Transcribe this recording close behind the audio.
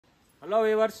Hello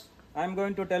viewers, I am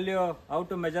going to tell you how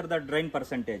to measure the drain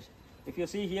percentage. If you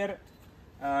see here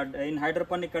in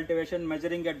hydroponic cultivation,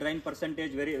 measuring a drain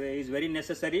percentage is very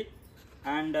necessary.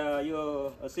 And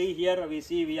you see here,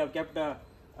 we have kept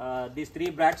these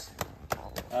three bags,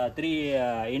 three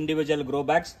individual grow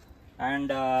bags,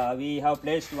 and we have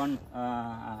placed one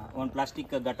plastic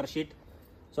gutter sheet,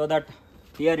 so that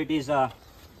here it is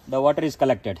the water is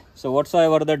collected. So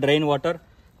whatsoever the drain water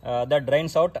that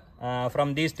drains out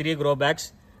from these three grow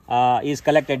bags is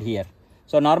collected here.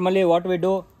 So normally what we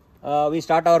do, we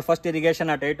start our first irrigation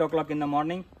at 8 o'clock in the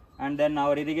morning, and then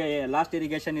our last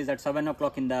irrigation is at 7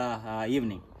 o'clock in the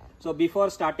evening. So before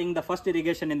starting the first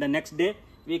irrigation in the next day,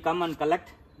 we come and collect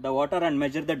the water and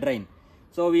measure the drain.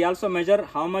 So we also measure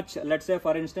how much, let's say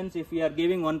for instance, if we are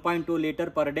giving 1.2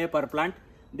 liter per day per plant,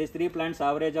 these three plants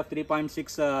average of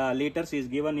 3.6 liters is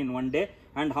given in one day,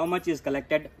 and how much is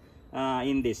collected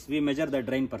in this, we measure the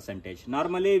drain percentage.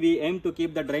 Normally we aim to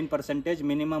keep the drain percentage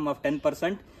minimum of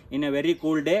 10% in a very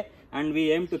cool day, and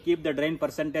we aim to keep the drain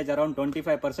percentage around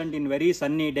 25% in very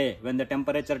sunny day. When the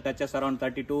temperature touches around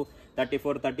 32,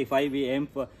 34, 35, we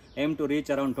aim to reach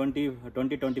around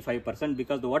 20-25%,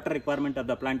 because the water requirement of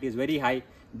the plant is very high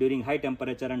during high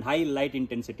temperature and high light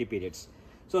intensity periods.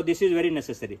 So this is very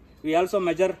necessary. We also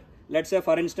measure, let's say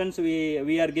for instance,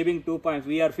 we are giving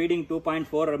we are feeding 2.4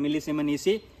 millisiemen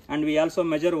EC, and we also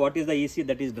measure what is the EC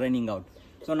that is draining out.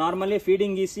 So normally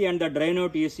feeding EC and the drain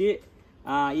out EC,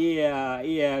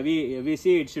 we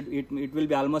see it will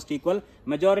be almost equal.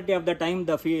 Majority of the time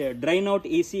the drain out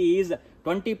EC is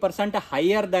 20%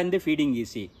 higher than the feeding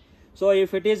EC. So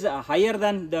if it is higher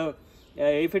than the,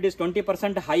 if it is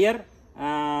 20% higher,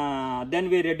 then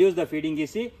we reduce the feeding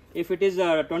EC. If it is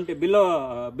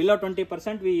below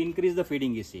 20%, we increase the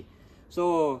feeding EC.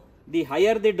 So the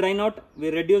higher the drain out,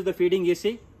 we reduce the feeding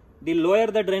EC. The lower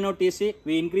the drain out EC,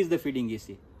 we increase the feeding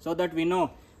EC. So that we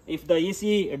know if the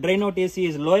EC drain out EC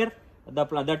is lower,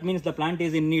 that means the plant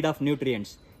is in need of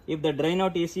nutrients. If the drain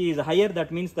out EC is higher,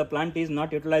 that means the plant is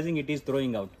not utilizing, it is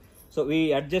throwing out. So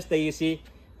we adjust the EC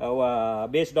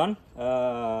based on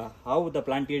how the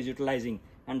plant is utilizing.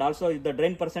 And also if the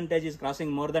drain percentage is crossing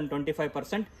more than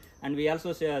 25%, and we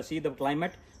also see the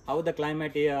climate, how the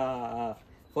climate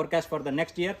forecast for the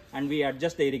next year, and we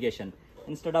adjust the irrigation.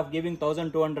 Instead of giving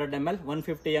 1200 ml,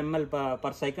 150 ml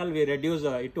per cycle, we reduce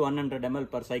it to 100 ml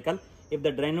per cycle if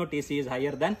the drain out EC is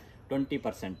higher than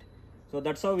 20%. So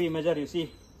that's how we measure, you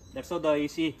see, that's how the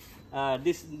EC,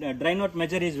 this drain out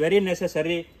measure is very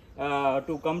necessary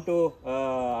to come to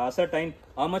ascertain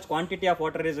how much quantity of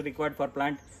water is required for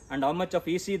plant and how much of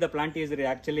EC the plant is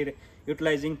actually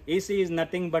utilizing. EC is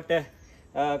nothing but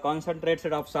a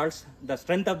concentrated of salts, the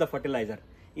strength of the fertilizer.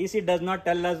 EC does not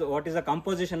tell us what is the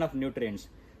composition of nutrients.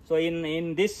 So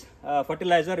in this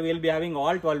fertilizer, we will be having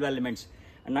all 12 elements: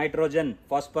 nitrogen,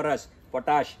 phosphorus,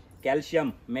 potash,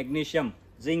 calcium, magnesium,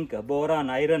 zinc, boron,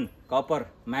 iron, copper,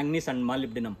 manganese and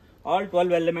molybdenum. All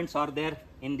 12 elements are there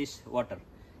in this water.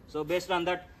 So based on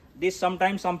that, this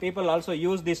sometimes some people also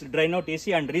use this drain out EC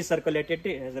and recirculate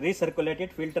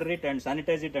it, filter it and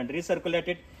sanitize it and recirculate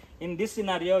it. In this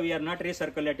scenario, we are not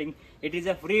recirculating. It is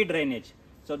a free drainage.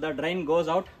 So the drain goes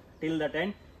out till that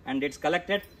end and it's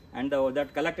collected, and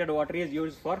that collected water is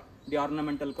used for the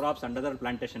ornamental crops and other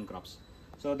plantation crops.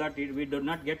 So that we do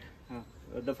not get,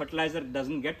 the fertilizer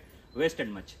doesn't get wasted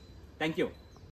much. Thank you.